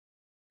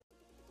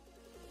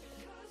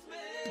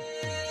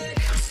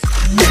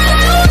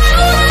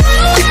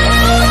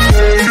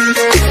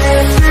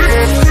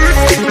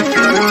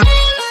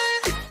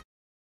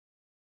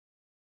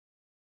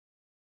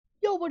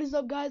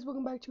up guys,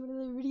 welcome back to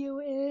another video,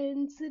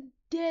 and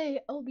today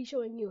I'll be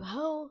showing you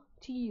how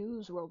to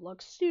use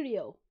Roblox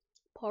Studio,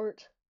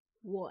 part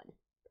 1.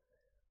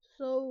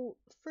 So,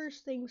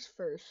 first things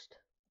first,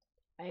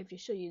 I have to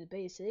show you the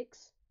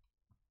basics.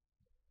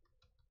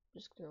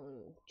 Just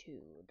going to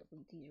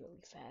delete these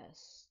really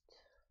fast.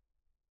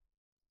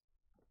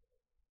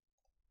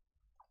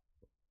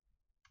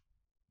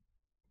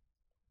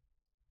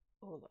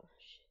 Hold on,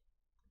 shit.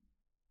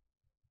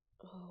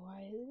 Oh,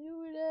 why is it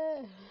doing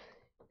that?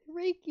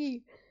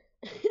 Reiki!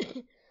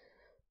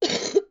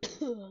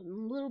 I'm a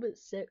little bit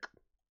sick,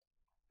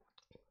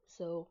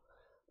 so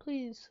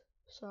please,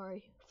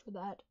 sorry for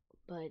that.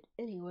 But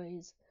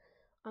anyways,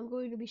 I'm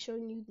going to be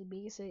showing you the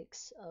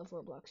basics of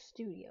Roblox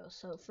Studio.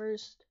 So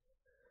first,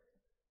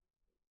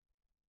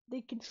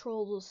 the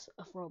controls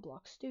of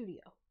Roblox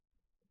Studio.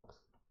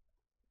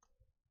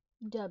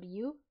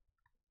 W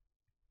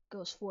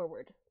goes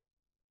forward.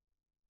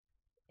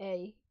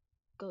 A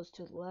goes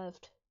to the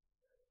left.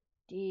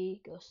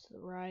 D goes to the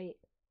right.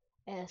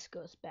 S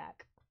goes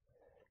back.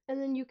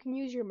 And then you can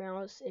use your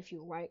mouse. If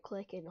you right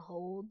click and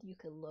hold, you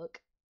can look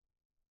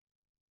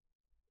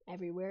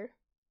everywhere.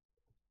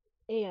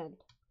 And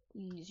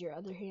you use your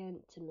other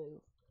hand to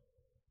move.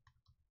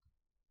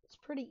 It's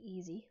pretty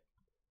easy.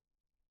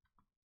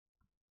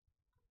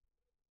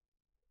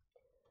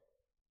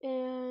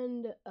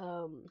 And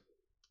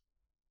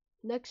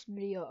next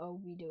video I'll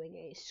be doing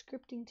a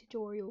scripting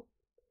tutorial.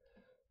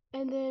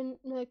 And then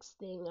next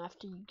thing,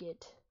 after you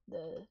get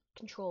the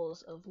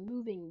controls of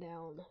moving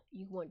down,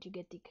 you want to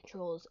get the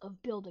controls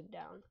of building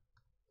down.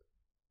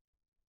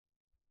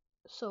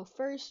 So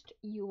first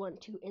you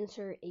want to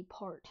insert a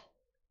part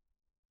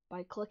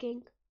by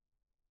clicking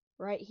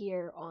right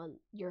here on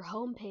your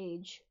home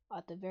page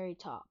at the very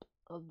top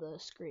of the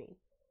screen.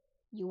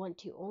 You want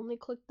to only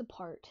click the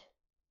part.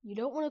 You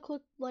don't want to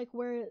click like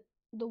where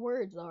the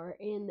words are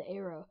in the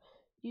arrow.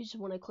 You just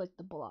want to click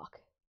the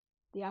block,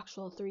 the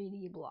actual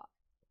 3D block,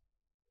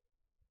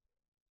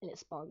 and it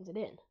spawns it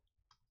in.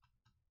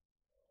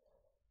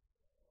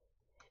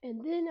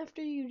 And then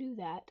after you do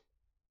that,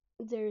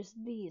 there's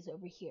these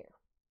over here.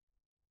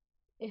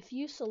 If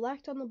you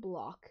select on the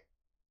block,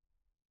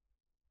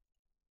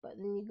 but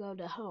then you go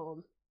to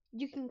home,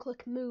 you can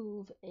click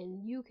move,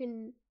 and you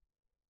can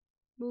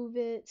move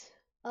it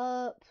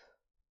up,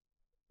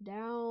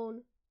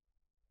 down,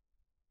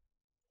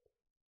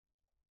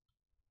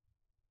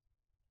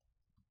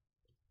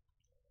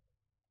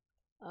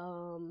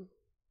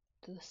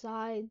 to the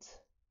sides,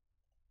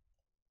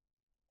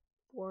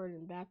 forward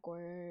and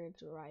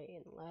backwards, right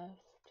and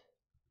left.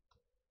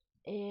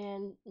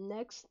 And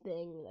next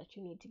thing that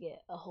you need to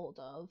get a hold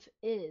of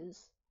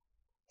is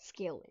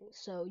scaling.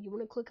 So you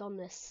want to click on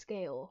this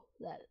scale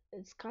that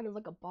it's kind of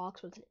like a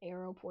box with an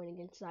arrow pointing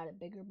inside a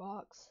bigger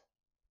box.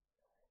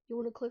 You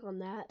want to click on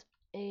that,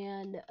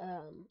 and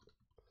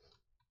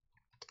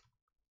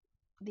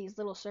these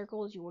little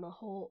circles you want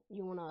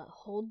to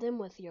hold them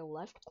with your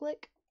left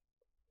click,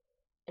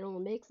 and it will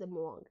make them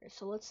longer.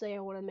 So let's say I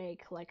want to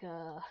make like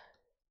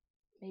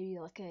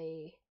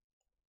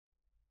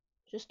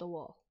just a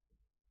wall.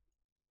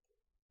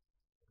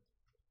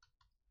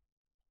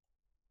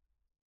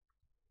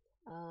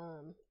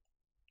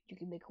 You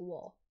can make a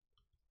wall,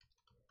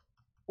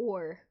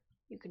 or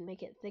you can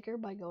make it thicker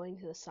by going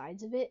to the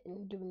sides of it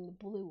and doing the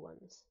blue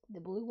ones.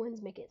 The blue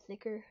ones make it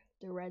thicker,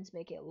 the reds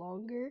make it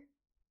longer,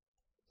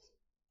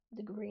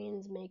 the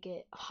greens make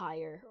it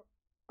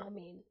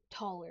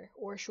taller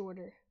or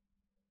shorter.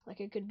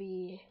 Like it could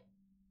be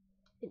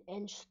an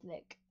inch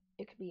thick,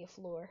 it could be a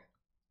floor.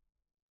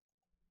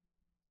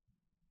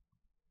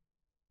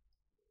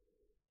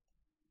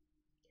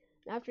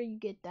 After you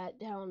get that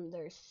down,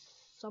 there's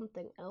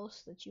something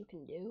else that you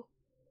can do,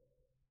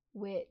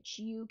 which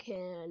you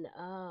can,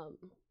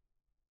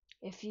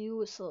 if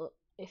you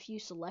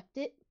select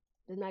it,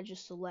 then that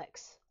just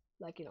selects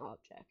like an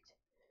object,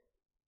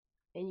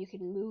 and you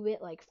can move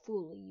it like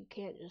fully. You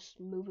can't just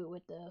move it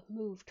with the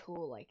move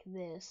tool like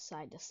this,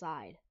 side to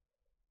side.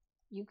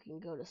 You can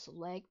go to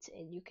select,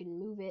 and you can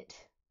move it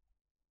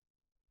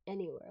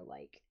anywhere.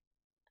 Like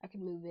I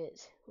can move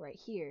it right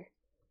here,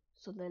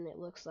 so then it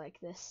looks like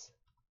this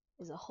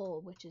is a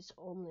whole, which is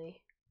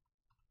only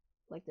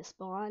like the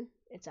spawn.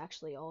 It's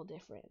actually all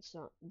different.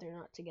 They're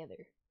not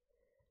together.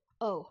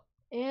 Oh,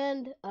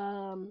 and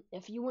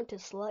if you want to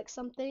select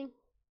something,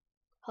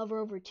 hover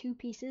over two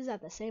pieces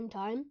at the same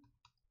time,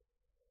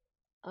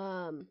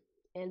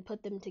 and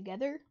put them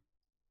together.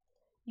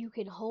 You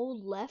can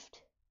hold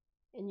left,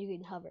 and you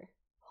can hover.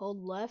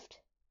 Hold left,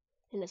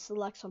 and it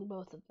selects on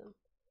both of them.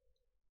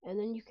 And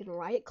then you can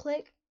right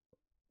click,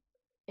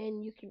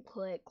 and you can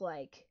click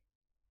like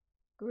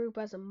group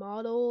as a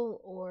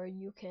model, or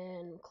you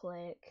can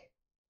click.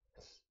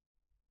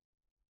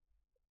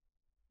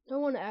 No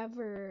one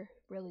ever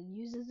really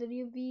uses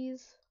any of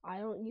these. I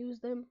don't use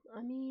them,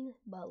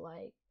 but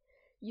like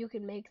you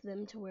can make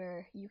them to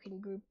where you can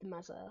group them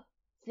as a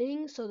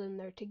thing, so then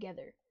they're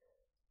together.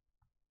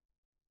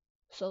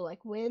 So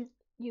like when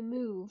you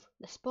move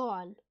the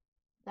spawn,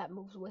 that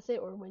moves with it,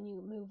 or when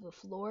you move the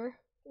floor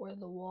or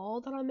the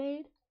wall that I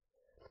made,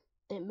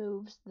 it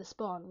moves the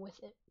spawn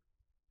with it.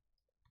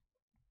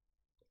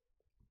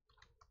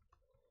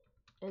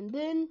 And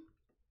then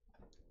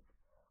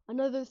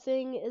another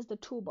thing is the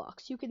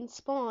toolbox. You can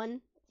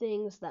spawn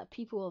things that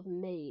people have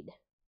made.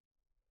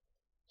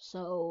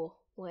 So,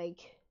 like,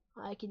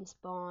 I can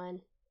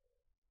spawn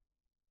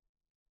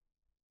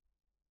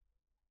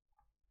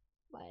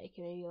like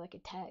maybe like a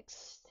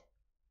text,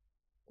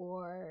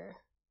 or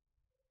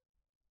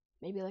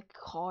maybe like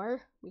a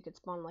car. We could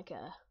spawn like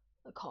a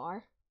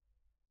car,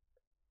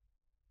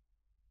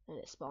 and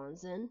it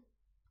spawns in,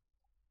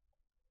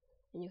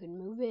 and you can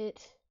move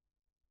it.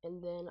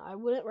 And then I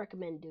wouldn't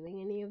recommend doing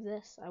any of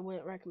this. I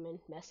wouldn't recommend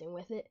messing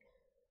with it.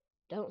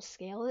 Don't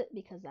scale it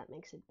because that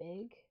makes it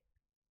big.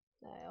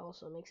 That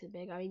also makes it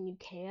big. I mean, you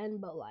can,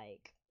 but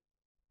like,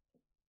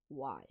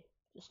 why?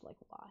 Just like,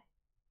 why?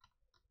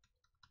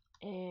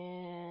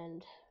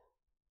 And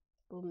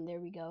boom, there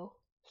we go.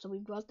 So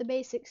we've got the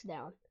basics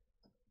down.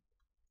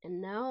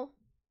 And now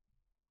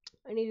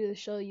I need to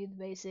show you the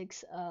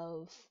basics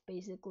of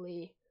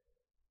basically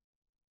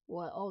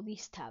what all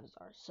these tabs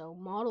are. So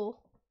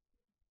model,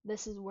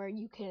 this is where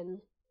you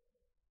can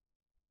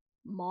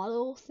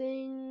model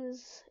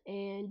things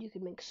and you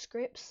can make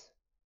scripts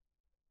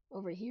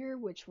over here,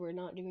 which we're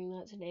not doing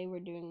that today. We're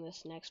doing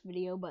this next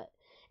video, but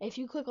if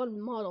you click on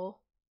model,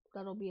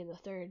 that'll be in the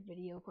third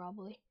video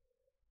probably.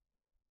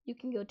 You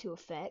can go to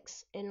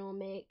effects and it'll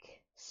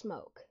make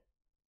smoke.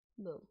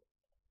 Boom.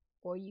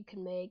 Or you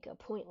can make a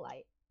point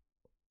light,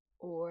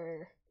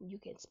 or you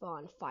can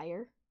spawn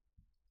fire.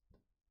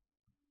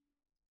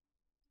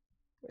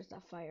 Where's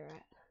that fire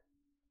at?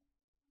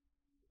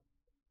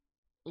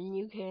 And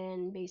you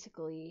can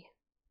basically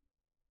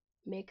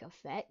make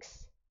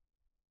effects,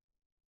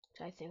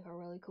 which I think are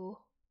really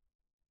cool.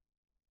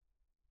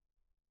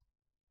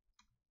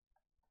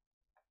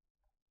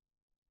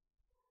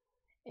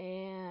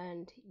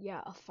 And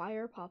yeah, a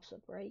fire pops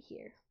up right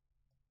here.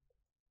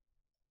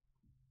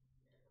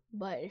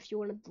 But if you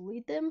want to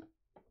delete them,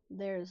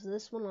 there's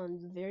this one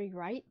on the very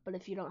right. But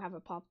if you don't have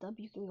it popped up,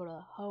 you can go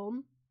to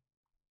home.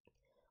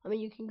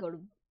 You can go to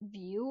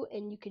view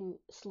and you can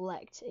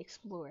select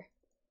explore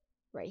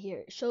right here.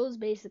 It shows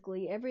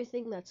basically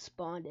everything that's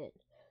spawned in.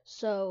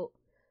 So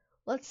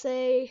let's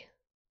say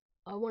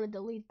I want to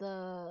delete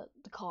the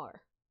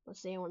car. Let's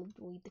say I want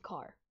to delete the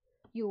car.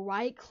 You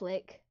right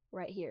click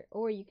right here,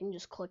 or you can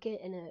just click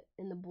it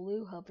and the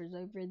blue hovers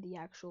over the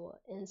actual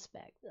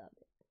inspect of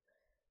it.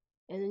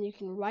 And then you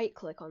can right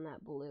click on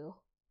that blue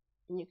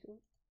and you can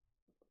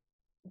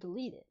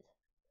delete it.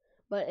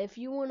 But if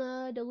you want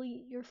to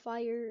delete your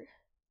fire,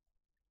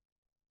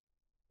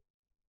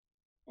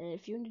 and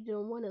if you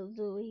don't want to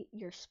delete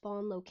your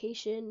spawn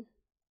location,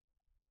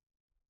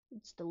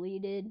 it's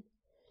deleted.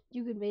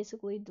 You can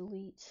basically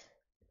delete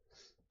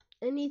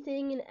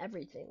anything and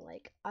everything.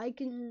 Like I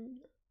can,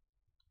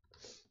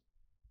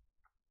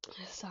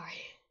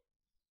 sorry,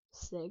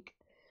 sick.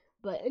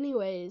 But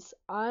anyways,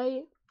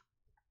 I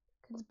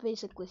can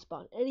basically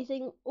spawn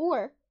anything.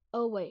 Or,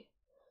 oh wait,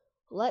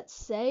 let's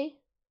say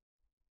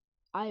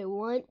I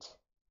want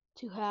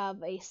to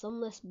have a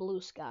sunless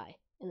blue sky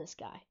in the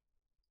sky.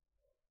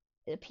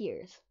 It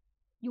appears.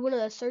 You want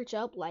to search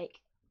up like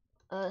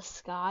a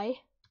sky,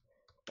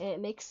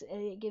 and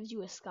it gives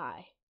you a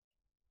sky.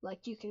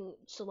 Like you can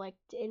select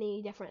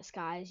any different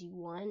skies you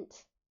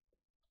want.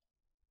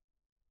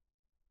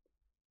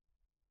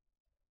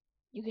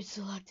 You could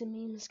select a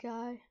meme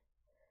sky.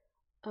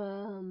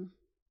 I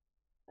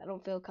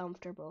don't feel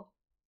comfortable.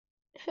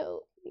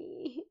 Help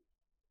me.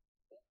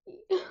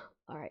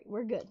 Alright,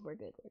 we're good.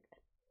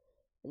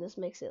 And this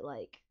makes it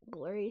like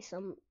blurry.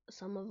 Some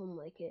of them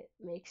like it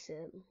makes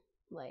it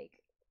like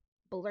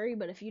blurry,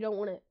 but if you don't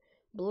want it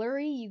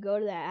blurry, you go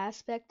to that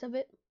aspect of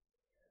it,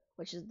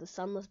 which is the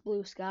sunless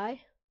blue sky.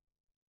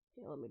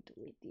 Here, let me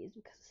delete these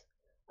because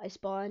I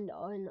spawned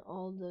on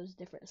all those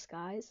different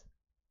skies.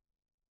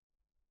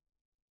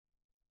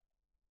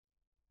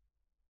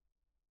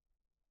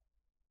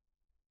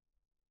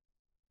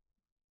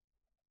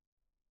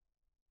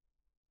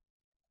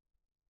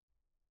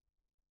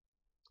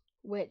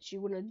 Which you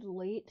want to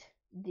delete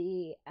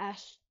the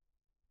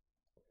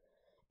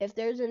if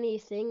there's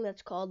anything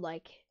that's called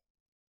like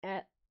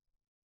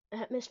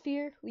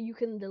atmosphere, you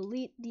can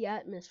delete the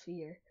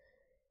atmosphere,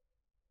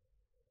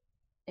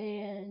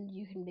 and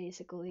you can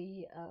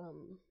basically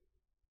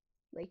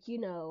like, you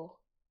know,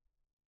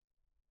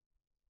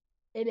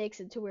 it makes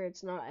it to where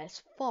it's not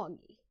as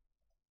foggy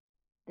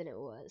than it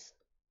was.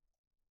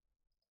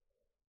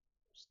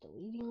 Just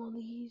deleting all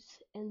these.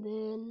 And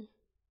then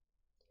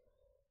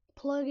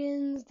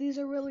plugins, these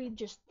are really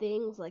just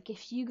things like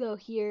if you go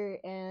here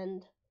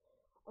and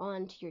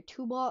onto your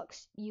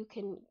toolbox, you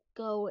can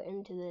go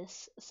into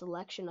this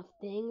selection of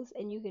things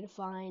and you can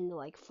find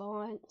like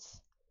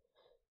fonts,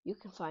 you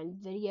can find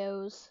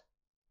videos,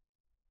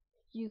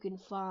 you can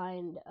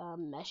find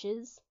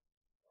meshes.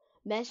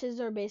 Meshes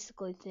are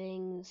basically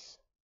things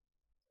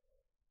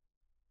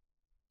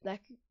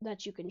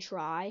that you can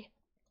try.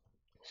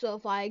 So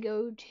if I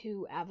go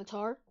to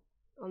avatar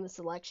on the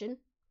selection,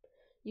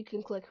 you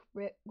can click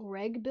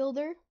reg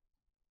builder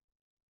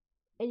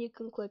and you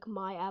can click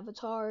my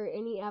avatar or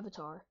any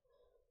avatar.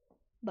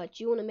 But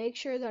you want to make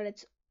sure that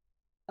it's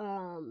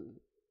what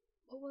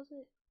was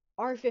it?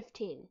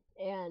 R15,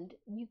 and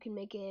you can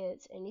make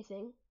it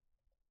anything.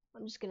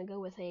 I'm just gonna go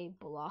with a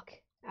block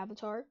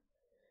avatar.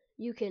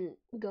 You can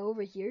go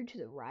over here to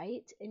the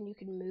right and you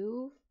can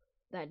move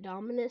that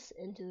Dominus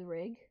into the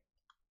rig.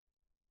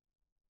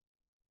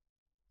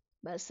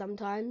 But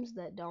sometimes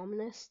that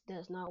Dominus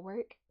does not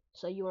work.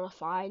 So you want to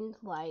find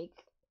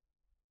like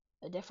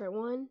a different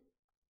one.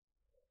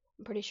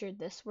 I'm pretty sure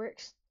this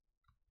works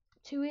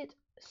to it.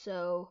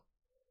 So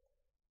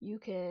you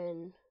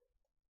can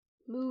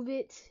move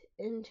it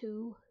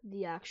into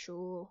the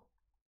actual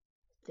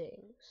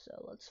thing.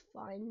 So let's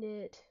find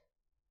it.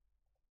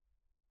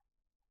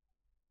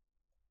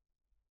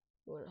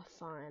 You want to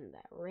find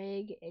that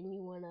rig and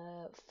you want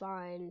to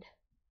find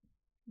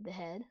the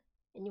head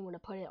and you want to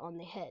put it on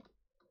the head.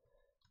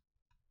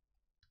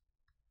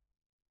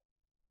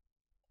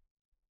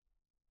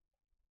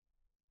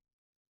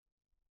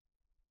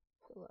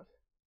 Hold on.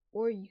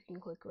 Or you can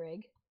click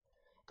rig.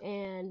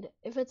 And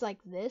if it's like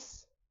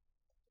this,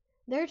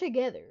 they're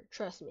together,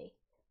 trust me.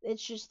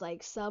 It's just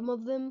like some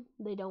of them,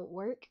 they don't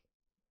work.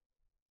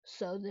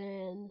 So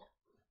then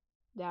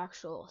the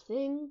actual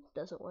thing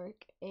doesn't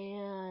work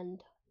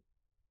and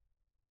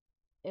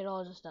it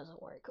all just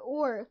doesn't work.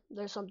 Or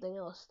there's something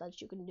else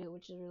that you can do,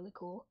 which is really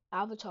cool.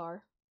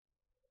 Avatar,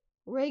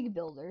 rig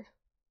builder,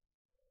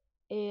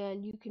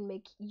 and you can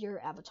make your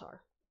avatar.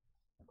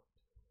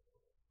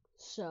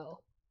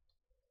 So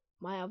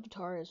my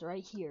avatar is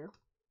right here,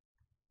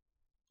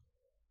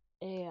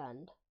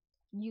 and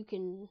you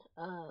can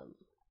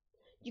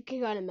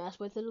kind of mess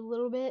with it a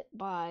little bit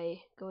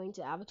by going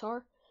to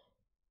avatar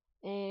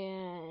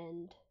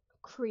and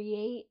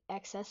create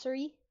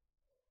accessory,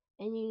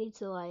 and you need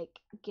to like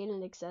get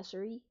an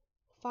accessory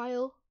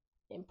file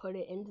and put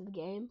it into the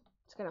game.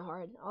 It's kind of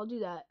hard. I'll do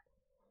that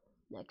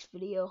next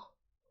video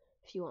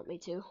if you want me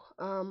to.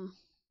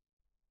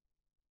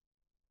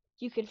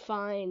 You could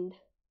find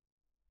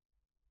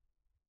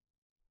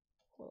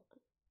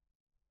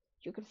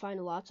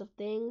lots of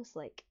things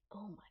like,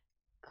 oh my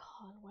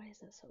god, why is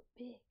that so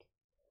big?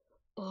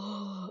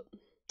 Oh,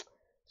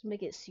 let's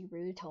make it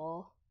super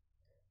tall.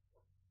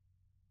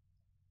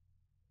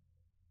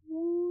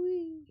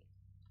 Whee.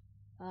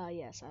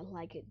 Yes, I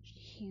like a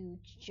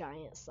huge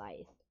giant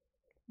scythe.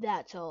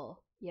 That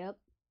tall. Yep.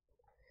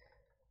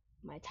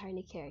 My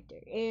tiny character.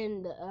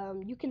 And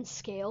you can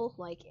scale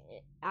like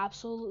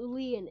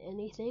absolutely in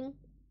anything.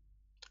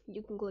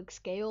 You can click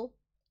scale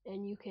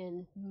and you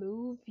can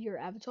move your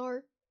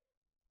avatar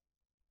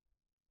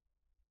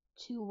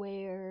to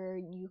where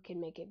you can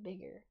make it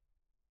bigger.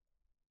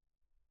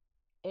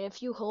 And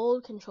if you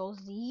hold Control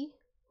Z,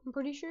 I'm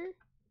pretty sure,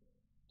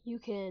 you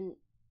can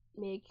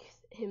make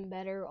him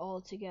better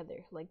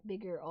altogether, like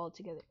bigger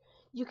altogether.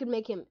 You can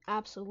make him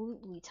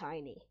absolutely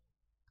tiny.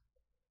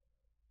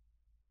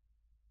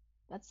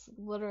 That's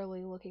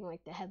literally looking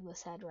like the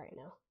headless head right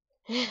now.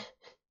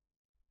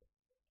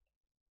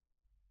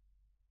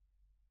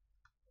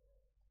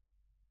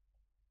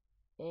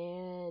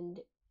 And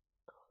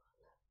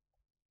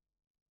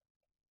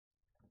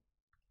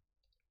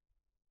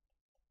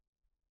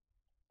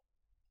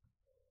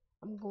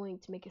I'm going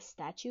to make a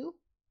statue.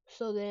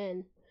 So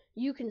then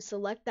you can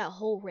select that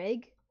whole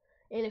rig.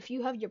 And if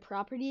you have your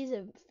properties,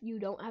 if you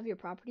don't have your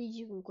properties,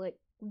 you can click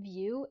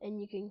view and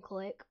you can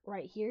click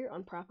right here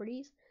on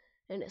properties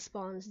and it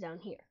spawns down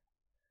here.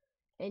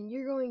 And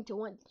you're going to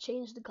want to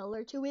change the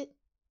color to it,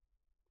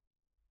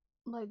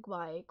 like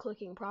by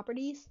clicking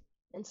properties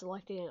and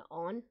selecting it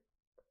on.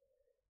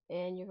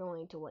 And you're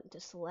going to want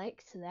to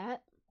select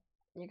that.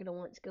 You're going to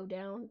want to go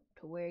down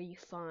to where you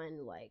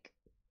find like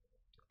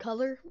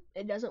color.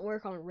 It doesn't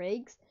work on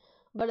rigs,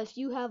 but if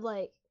you have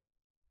like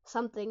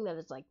something that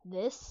is like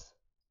this,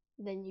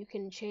 then you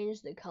can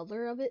change the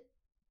color of it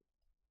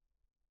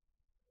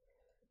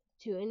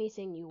to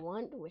anything you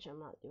want, which I'm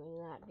not doing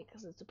that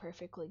because it's a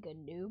perfectly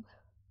good noob.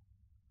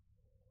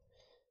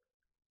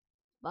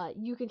 But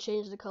you can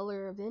change the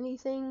color of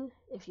anything.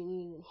 If you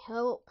need any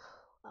help,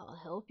 I'll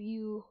help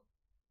you.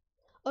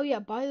 Oh yeah,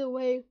 by the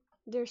way,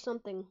 there's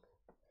something.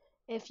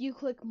 If you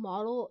click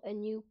model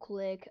and you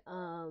click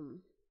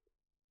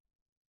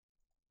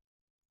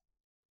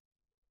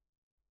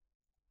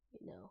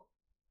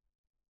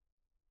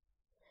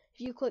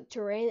if you click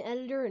terrain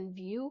editor and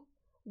view,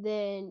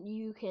 then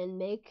you can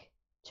make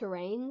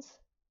terrains.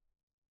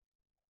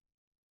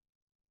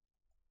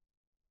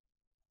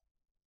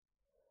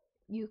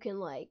 You can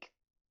like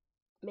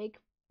make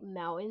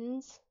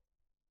mountains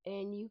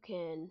and you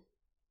can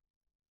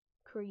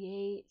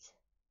create,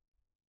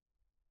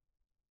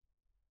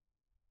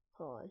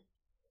 hold on,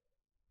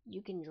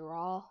 you can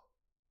draw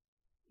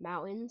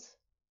mountains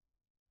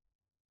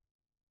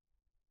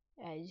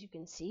as you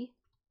can see,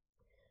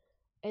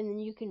 and then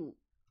you can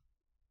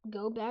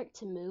go back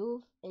to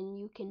move and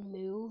you can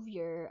move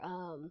your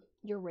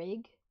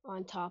rig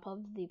on top of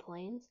the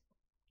plains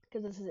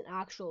because this is an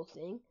actual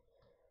thing.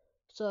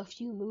 So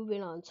if you move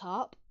it on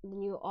top,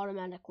 then you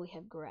automatically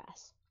have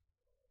grass.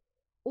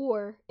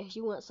 Or if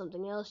you want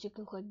something else, you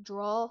can click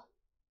draw,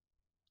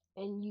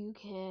 and you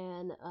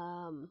can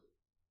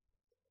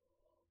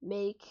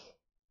make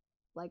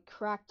like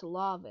cracked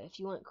lava. If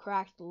you want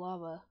cracked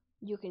lava,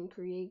 you can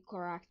create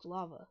cracked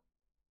lava.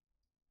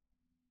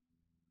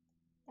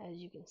 As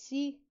you can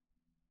see,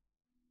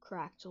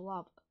 cracked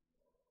lava.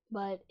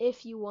 But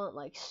if you want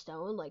like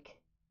stone, like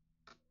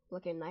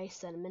a nice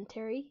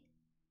sedimentary,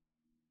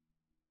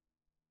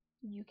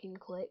 you can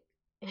click.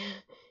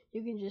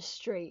 You can just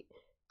straight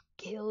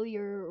kill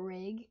your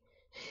rig.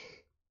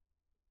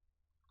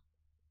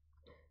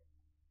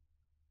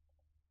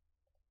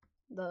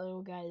 The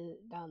little guy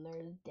down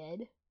there is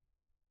dead.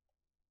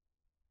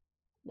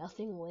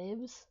 Nothing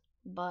lives,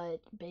 but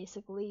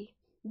basically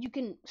you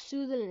can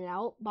smoothen it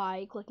out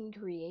by clicking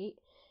create,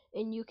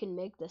 and you can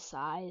make the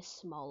size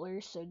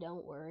smaller, so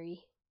don't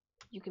worry.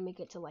 You can make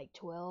it to like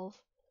 12.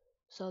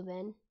 So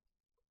then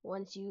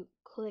once you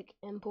click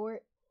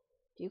import,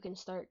 you can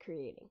start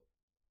creating.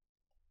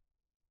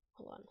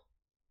 Hold on.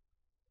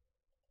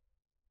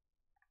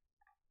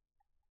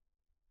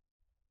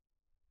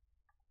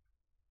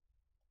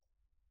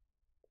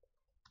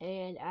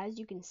 And as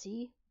you can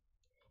see,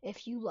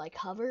 if you like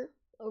hover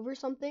over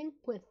something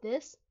with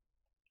this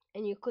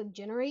and you click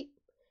generate,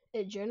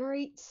 it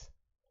generates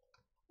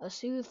a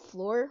smooth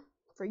floor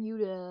for you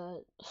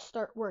to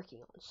start working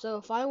on. So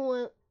if I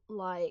want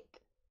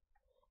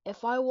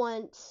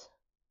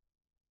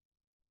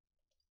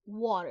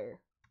water,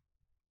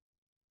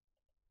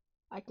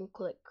 I can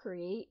click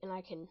create and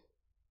I can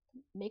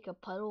make a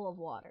puddle of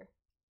water.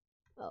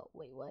 Oh,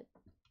 wait, what?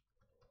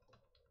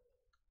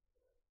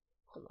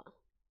 Hold on.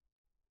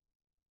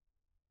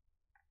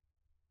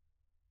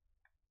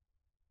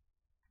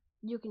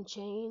 You can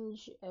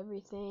change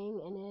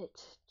everything in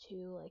it to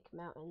like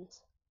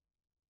mountains.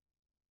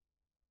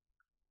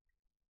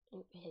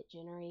 And hit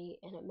generate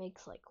and it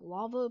makes like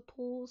lava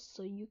pools,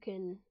 so you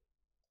can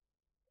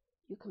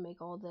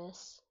make all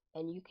this,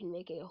 and you can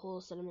make a whole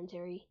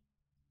sedimentary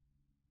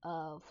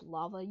of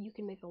lava. You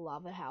can make a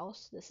lava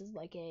house. This is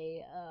like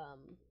a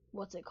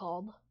what's it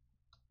called?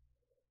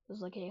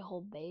 There's like a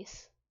whole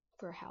base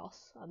for a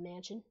house, a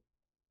mansion.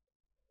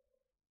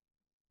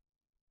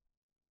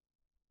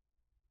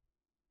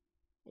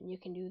 And you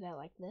can do that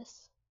like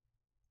this.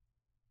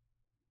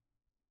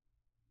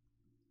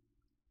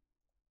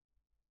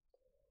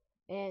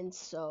 And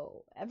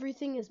so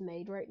everything is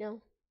made right now.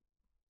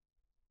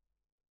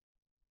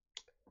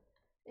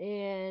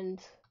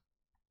 And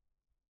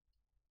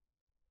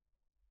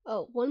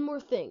oh, one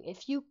more thing.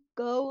 If you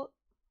go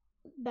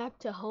back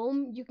to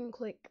home, you can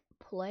click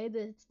play.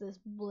 This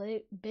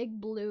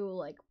big blue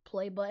like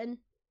play button.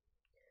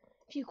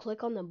 If you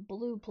click on the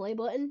blue play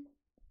button,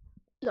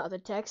 not the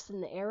text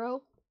and the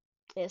arrow,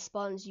 it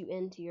spawns you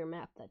into your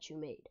map that you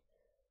made.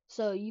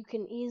 So you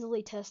can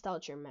easily test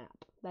out your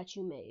map that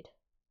you made.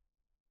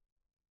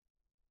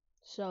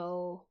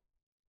 So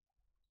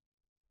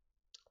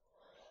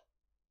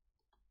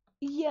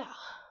yeah,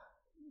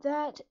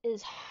 that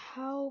is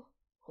how.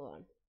 Hold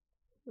on.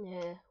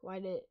 Yeah, why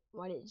did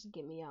it just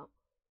get me out?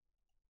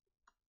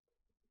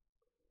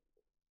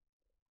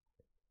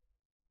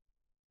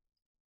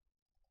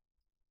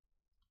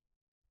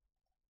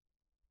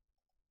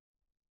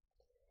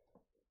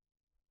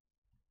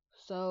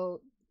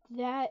 So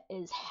that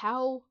is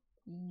how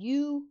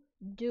you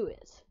do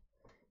it.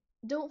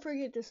 Don't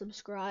forget to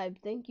subscribe.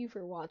 Thank you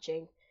for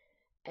watching.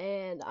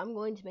 And I'm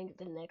going to make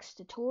the next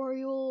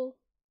tutorial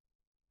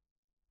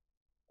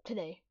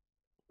today.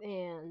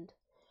 And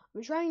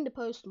I'm trying to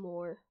post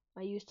more.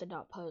 I used to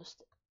not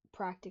post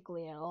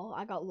practically at all.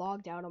 I got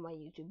logged out on my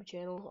YouTube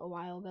channel a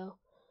while ago.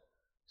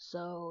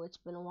 So it's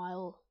been a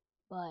while.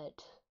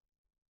 But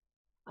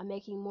I'm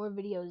making more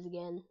videos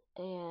again.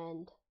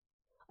 And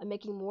I'm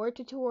making more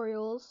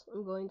tutorials.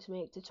 I'm going to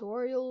make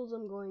tutorials.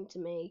 I'm going to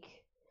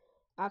make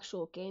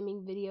actual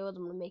gaming videos.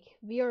 I'm going to make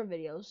VR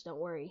videos. Don't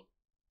worry.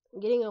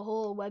 I'm getting a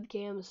whole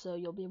webcam, so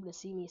you'll be able to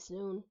see me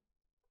soon.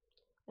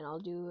 And I'll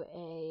do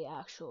a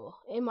actual,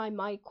 and my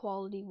mic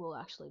quality will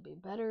actually be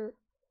better.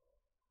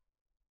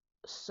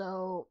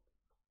 So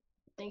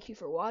thank you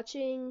for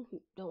watching.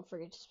 Don't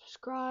forget to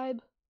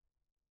subscribe.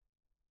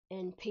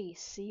 And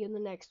peace. See you in the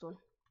next one.